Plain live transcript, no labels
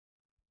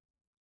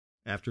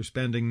After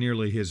spending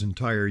nearly his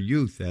entire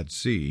youth at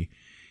sea,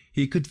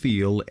 he could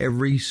feel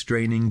every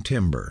straining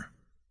timber.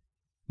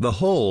 The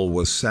hull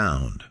was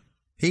sound.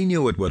 He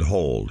knew it would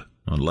hold,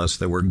 unless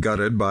they were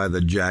gutted by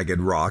the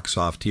jagged rocks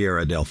off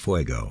Tierra del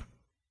Fuego.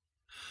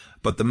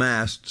 But the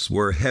masts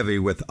were heavy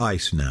with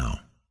ice now,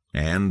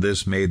 and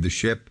this made the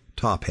ship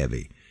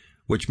top-heavy,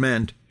 which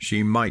meant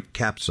she might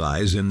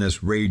capsize in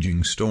this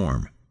raging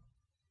storm.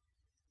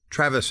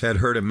 Travis had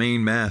heard a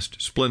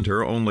mainmast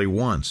splinter only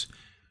once.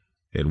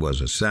 It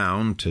was a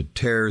sound to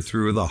tear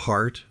through the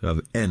heart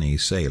of any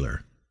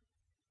sailor.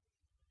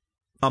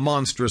 A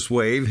monstrous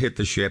wave hit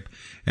the ship,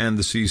 and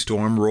the sea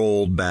storm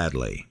rolled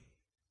badly.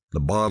 The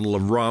bottle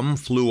of rum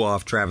flew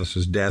off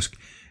Travis's desk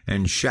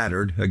and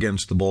shattered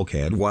against the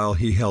bulkhead while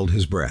he held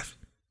his breath.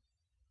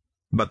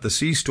 But the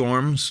sea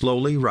storm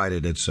slowly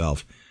righted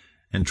itself,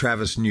 and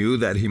Travis knew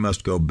that he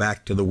must go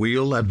back to the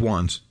wheel at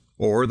once,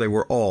 or they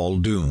were all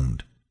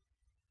doomed.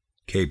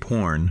 Cape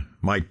Horn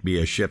might be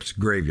a ship's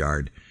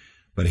graveyard,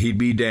 but he'd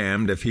be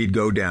damned if he'd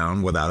go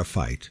down without a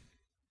fight.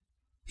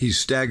 He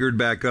staggered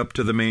back up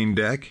to the main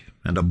deck,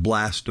 and a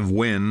blast of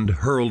wind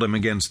hurled him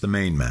against the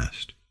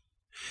mainmast.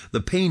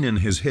 The pain in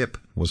his hip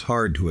was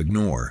hard to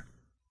ignore.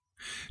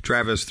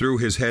 Travis threw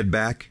his head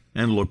back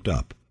and looked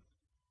up.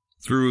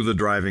 Through the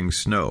driving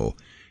snow,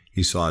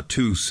 he saw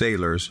 2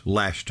 sailors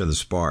lashed to the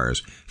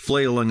spars,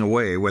 flailing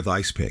away with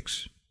ice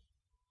picks.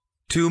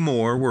 2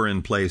 more were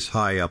in place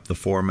high up the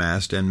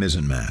foremast and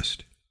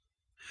mizzenmast.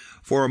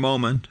 For a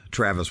moment,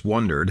 Travis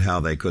wondered how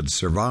they could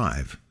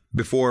survive,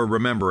 before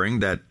remembering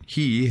that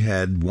he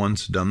had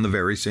once done the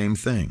very same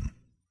thing.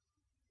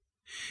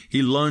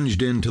 He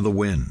lunged into the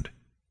wind.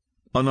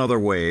 Another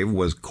wave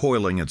was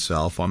coiling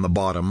itself on the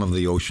bottom of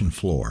the ocean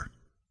floor.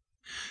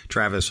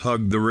 Travis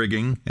hugged the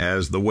rigging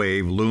as the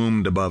wave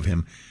loomed above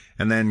him,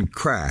 and then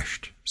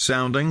crashed,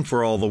 sounding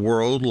for all the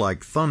world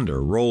like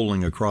thunder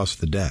rolling across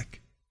the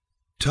deck.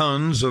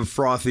 Tons of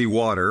frothy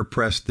water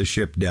pressed the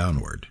ship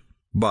downward,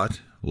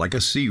 but, like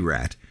a sea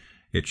rat,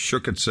 it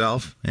shook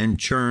itself and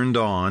churned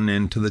on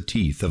into the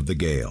teeth of the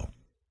gale.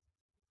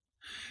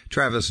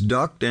 Travis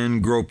ducked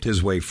and groped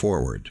his way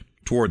forward,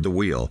 toward the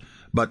wheel,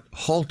 but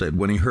halted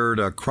when he heard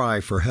a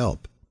cry for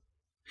help.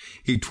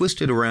 He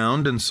twisted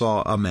around and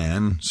saw a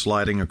man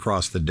sliding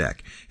across the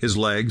deck, his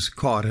legs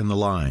caught in the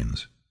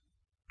lines.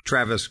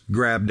 Travis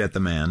grabbed at the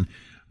man,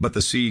 but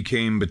the sea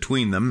came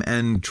between them,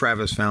 and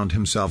Travis found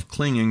himself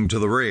clinging to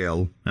the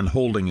rail and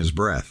holding his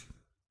breath.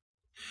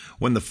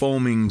 When the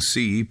foaming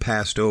sea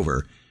passed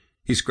over,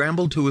 he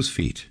scrambled to his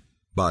feet,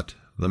 but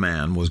the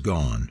man was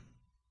gone.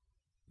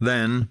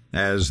 Then,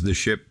 as the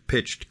ship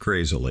pitched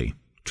crazily,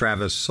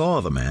 Travis saw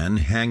the man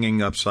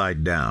hanging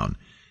upside down,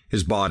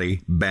 his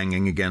body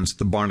banging against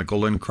the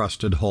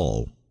barnacle-encrusted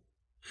hull.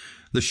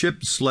 The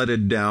ship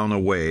sledded down a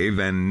wave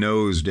and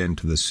nosed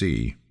into the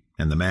sea,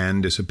 and the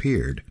man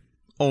disappeared,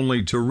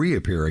 only to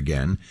reappear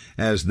again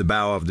as the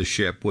bow of the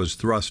ship was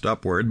thrust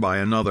upward by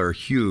another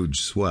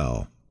huge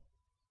swell.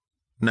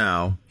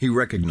 Now he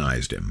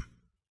recognized him.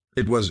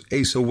 It was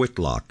Asa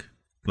Whitlock,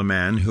 the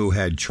man who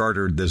had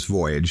chartered this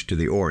voyage to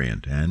the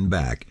Orient and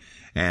back,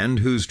 and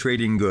whose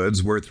trading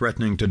goods were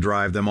threatening to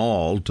drive them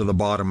all to the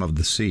bottom of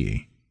the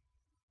sea.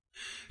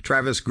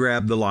 Travis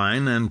grabbed the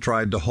line and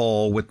tried to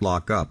haul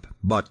Whitlock up,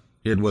 but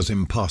it was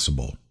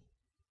impossible.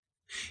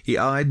 He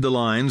eyed the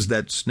lines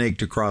that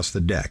snaked across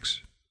the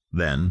decks,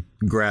 then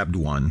grabbed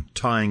one,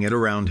 tying it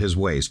around his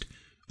waist,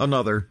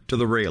 another to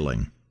the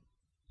railing.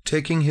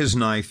 Taking his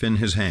knife in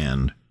his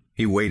hand,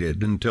 he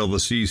waited until the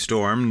sea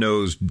storm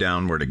nosed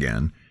downward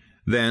again,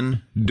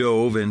 then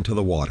dove into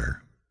the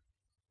water.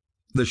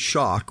 The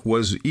shock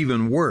was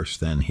even worse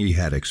than he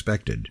had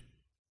expected.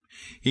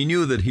 He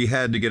knew that he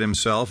had to get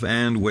himself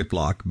and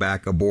Whitlock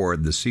back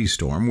aboard the sea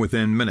storm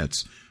within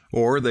minutes,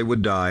 or they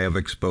would die of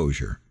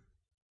exposure.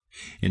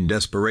 In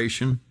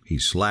desperation, he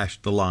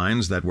slashed the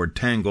lines that were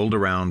tangled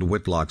around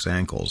Whitlock's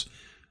ankles,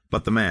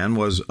 but the man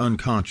was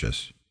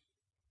unconscious.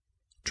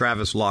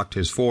 Travis locked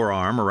his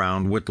forearm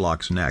around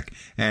Whitlock's neck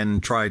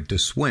and tried to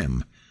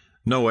swim,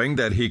 knowing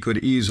that he could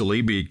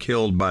easily be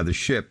killed by the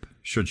ship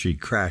should she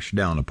crash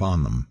down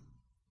upon them.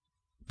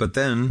 But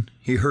then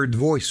he heard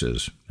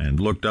voices and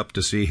looked up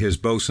to see his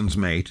boatswain's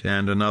mate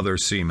and another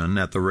seaman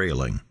at the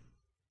railing.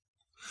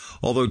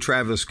 Although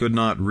Travis could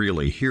not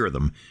really hear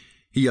them,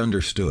 he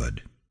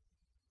understood.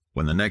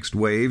 When the next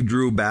wave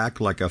drew back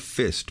like a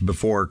fist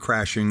before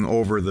crashing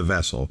over the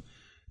vessel,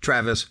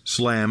 Travis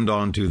slammed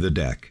onto the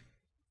deck.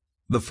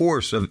 The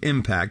force of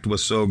impact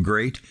was so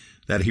great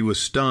that he was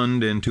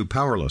stunned into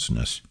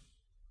powerlessness.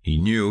 He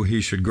knew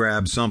he should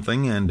grab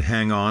something and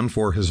hang on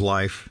for his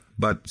life,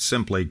 but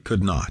simply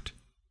could not.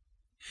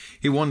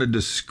 He wanted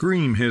to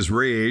scream his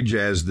rage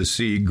as the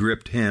sea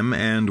gripped him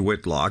and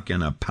Whitlock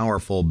in a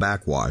powerful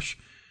backwash,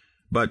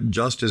 but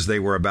just as they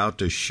were about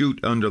to shoot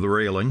under the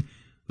railing,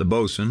 the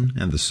boatswain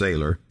and the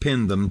sailor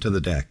pinned them to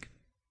the deck.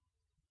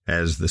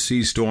 As the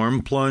sea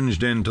storm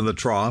plunged into the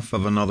trough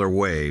of another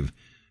wave,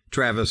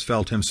 Travis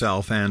felt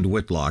himself and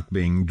Whitlock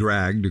being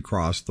dragged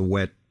across the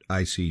wet,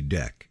 icy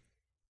deck.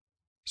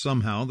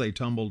 Somehow they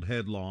tumbled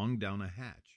headlong down a hatch.